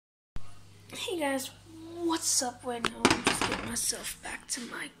Hey guys, what's up right now? I'm just getting myself back to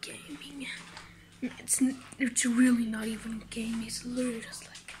my gaming. It's really not even a game, it's literally just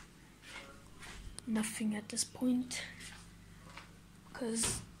like nothing at this point.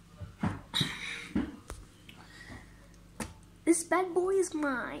 Because this bad boy is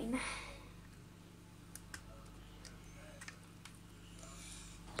mine.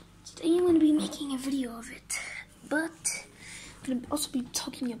 Today I'm going to be making a video of it, but I'm going to also be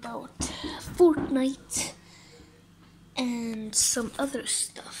talking about Fortnite and some other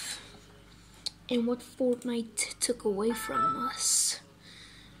stuff and what Fortnite took away from us.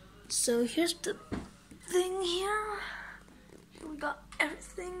 So here's the thing here. We got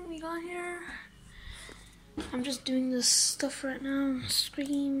everything we got here. I'm just doing this stuff right now,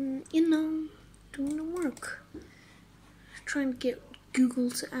 doing the work. Trying to get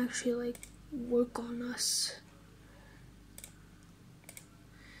Google to actually work on us.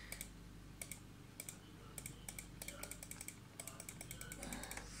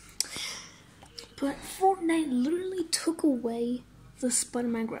 But Fortnite literally took away the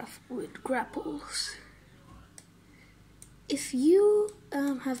Spider-Man grapples. If you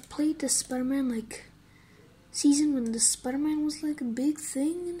have played the Spider-Man season when the Spider-Man was a big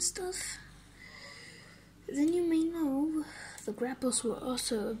thing and stuff, then you may know the grapples were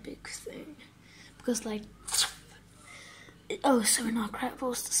also a big thing. Because sorry, not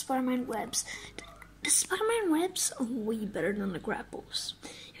grapples, the Spider-Man webs. The Spider-Man webs are way better than the grapples.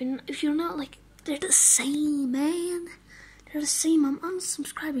 If you're not they're the same, man. They're the same. I'm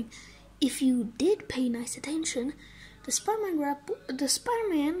unsubscribing. If you did pay nice attention, the Spider-Man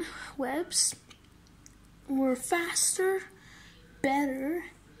webs were faster, better,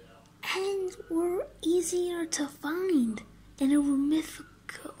 and were easier to find, and they were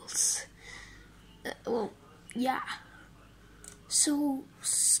mythicals. Yeah. So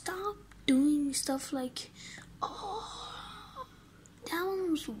stop doing stuff that one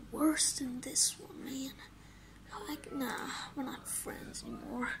was worse than this one, man. Nah, we're not friends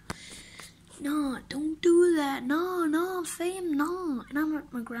anymore. No, don't do that. No, fam, no. And I'm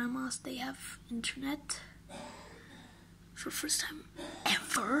at my grandma's. They have internet for the first time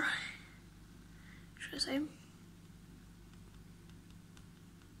ever. Should I say?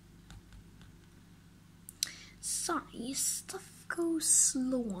 Sorry, stuff goes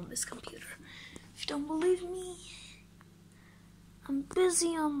slow on this computer. If you don't believe me, I'm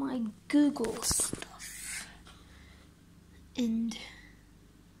busy on my Google stuff. And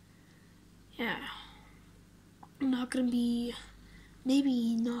yeah, I'm not gonna be,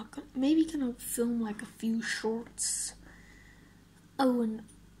 maybe gonna film a few shorts. Oh, and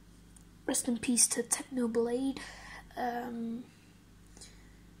rest in peace to Technoblade. Man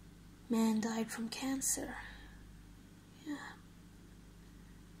died from cancer. Yeah.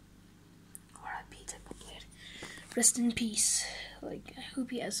 R.I.P. Technoblade. Rest in peace. I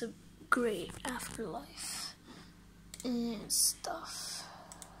hope he has a great afterlife and stuff.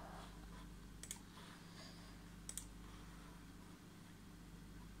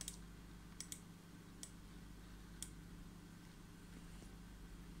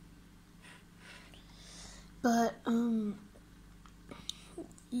 But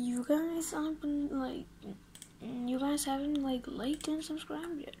you guys haven't liked and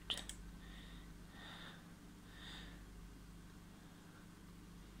subscribed yet.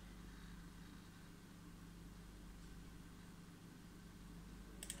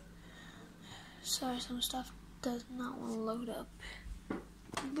 Sorry, some stuff does not want to load up.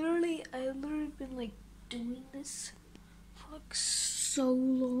 I've literally been doing this for so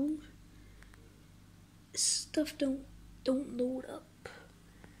long. Stuff don't load up.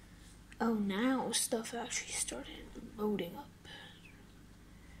 Oh, now stuff actually started loading up.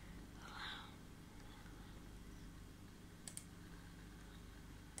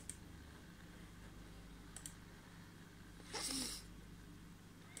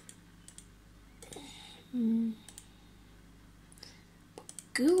 But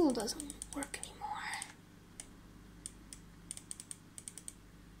Google doesn't work anymore.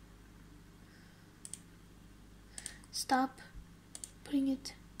 Stop putting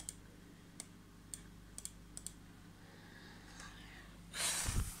it.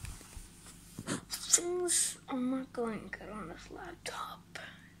 Things are not going good on this laptop.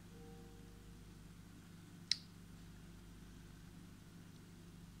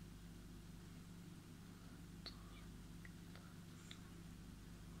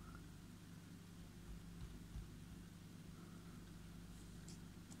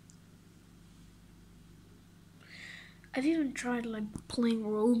 I've even tried playing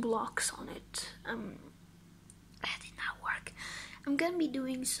Roblox on it. That did not work. I'm gonna be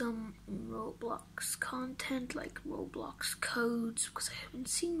doing some Roblox content, like Roblox codes, because I haven't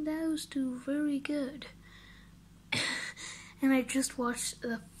seen those do very good. And I just watched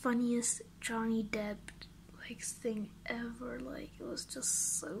the funniest Johnny Depp thing ever. Like, it was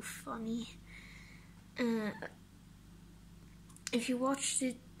just so funny. If you watched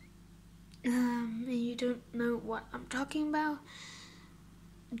it and you don't know what I'm talking about,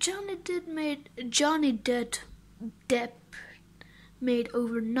 Johnny Depp made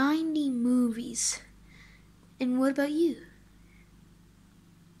over 90 movies. And what about you?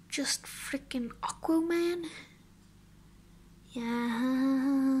 Just freaking Aquaman?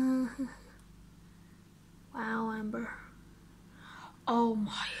 Yeah. Wow, Amber. Oh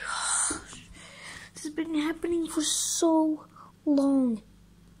my gosh. This has been happening for so long.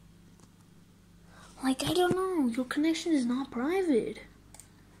 Like, I don't know. Your connection is not private.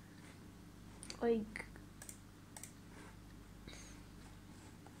 Like,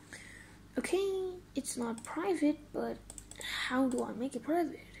 okay, it's not private, but how do I make it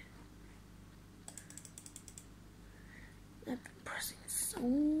private? I've been pressing so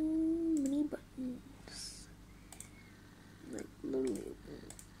many buttons. Like, literally,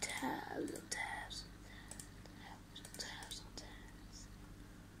 tabs on tabs. Tabs on tabs.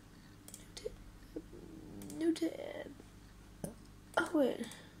 New tab. Oh, wait.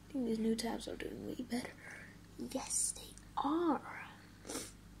 I think these new tabs are doing way better. Yes, they are.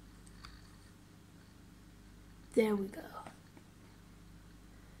 There we go.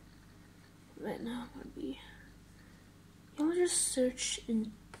 Right now, I'm gonna be. Y'all just search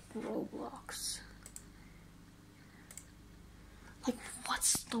in Roblox. Like,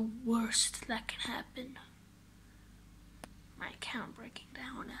 what's the worst that can happen? My account breaking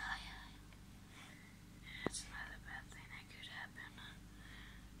down. It's not a bad thing that could happen. I'm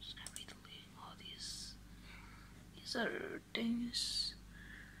just gonna be deleting all these other things.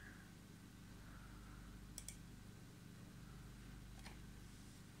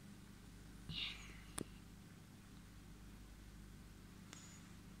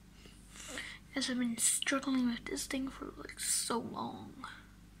 As I've been struggling with this thing for like so long.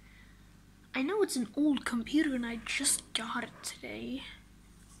 I know it's an old computer and I just got it today.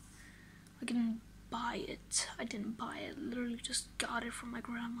 I didn't buy it. I didn't buy it. I literally just got it from my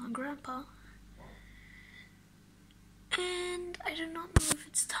grandma and grandpa. And I do not know if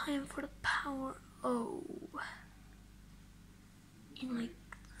it's time for the power. Oh. In like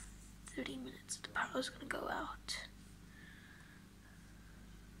 30 minutes, the power is gonna go out.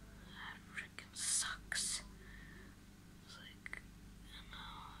 Sucks. It's like, I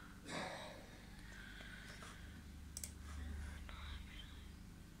know.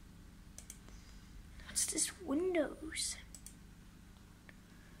 What's this Windows?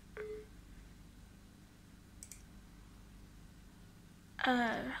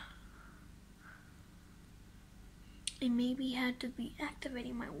 I maybe had to be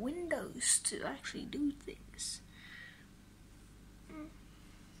activating my Windows to actually do things.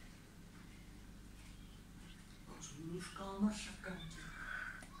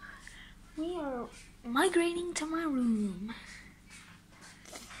 We are migrating to my room.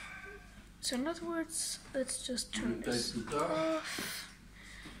 So in other words, let's just turn this off.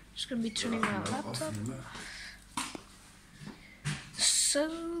 Just gonna be turning my laptop.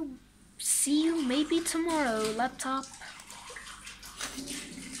 So see you maybe tomorrow, laptop.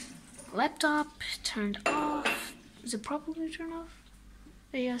 Laptop turned off. Is it properly turned off?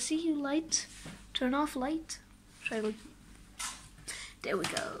 Yeah, see you light. Turn off light. Try to look. There we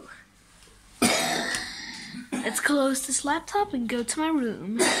go. Let's close this laptop and go to my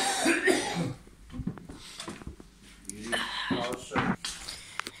room. If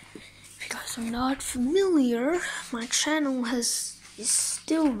you guys are not familiar, my channel is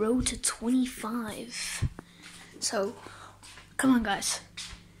still road to 25. So, come on guys,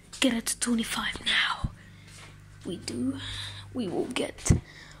 get it to 25 now. We will get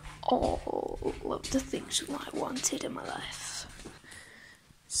all of the things I wanted in my life.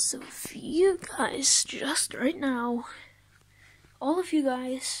 So if you guys, just right now, all of you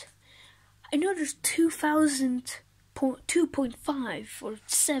guys, I know there's 2.5 or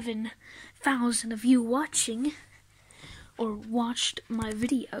 7,000 of you watching, or watched my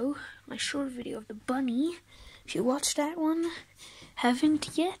video, my short video of the bunny. If you watched that one,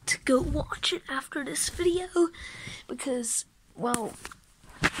 haven't yet, go watch it after this video, because, well,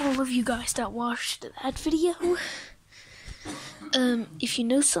 all of you guys that watched that video, if you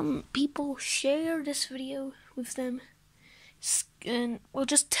know some people, share this video with them, and well,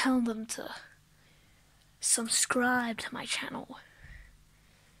 just tell them to subscribe to my channel.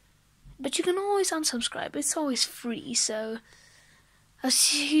 But you can always unsubscribe, it's always free, so I'll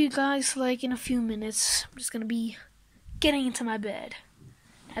see you guys like in a few minutes. I'm just gonna be getting into my bed.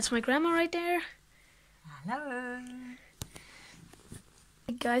 That's my grandma right there. Hello.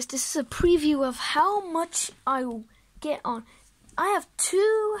 Hey guys, this is a preview of how much I will get on. I have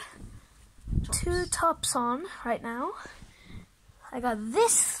two tops on right now. I got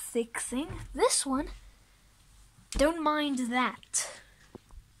this thick thing, this one. Don't mind that.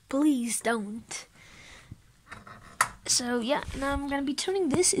 Please don't. So yeah, now I'm gonna be turning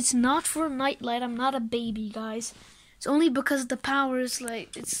this. It's not for a nightlight. I'm not a baby, guys. It's only because the power is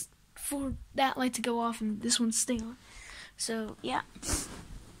like, it's for that light to go off and this one's stay on. So yeah.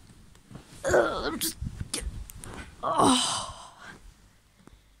 Let me just get. Oh,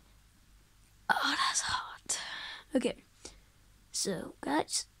 that's hot. Okay. So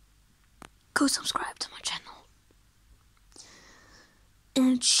guys, go subscribe to my channel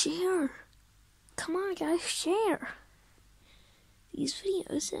and share. Come on, guys, share these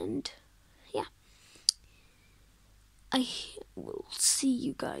videos, and yeah, I will see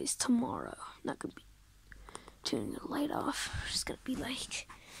you guys tomorrow. I'm not gonna be turning the light off. I'm just gonna be like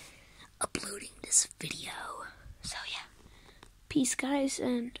uploading this video. So yeah, peace, guys,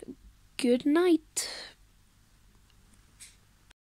 and good night.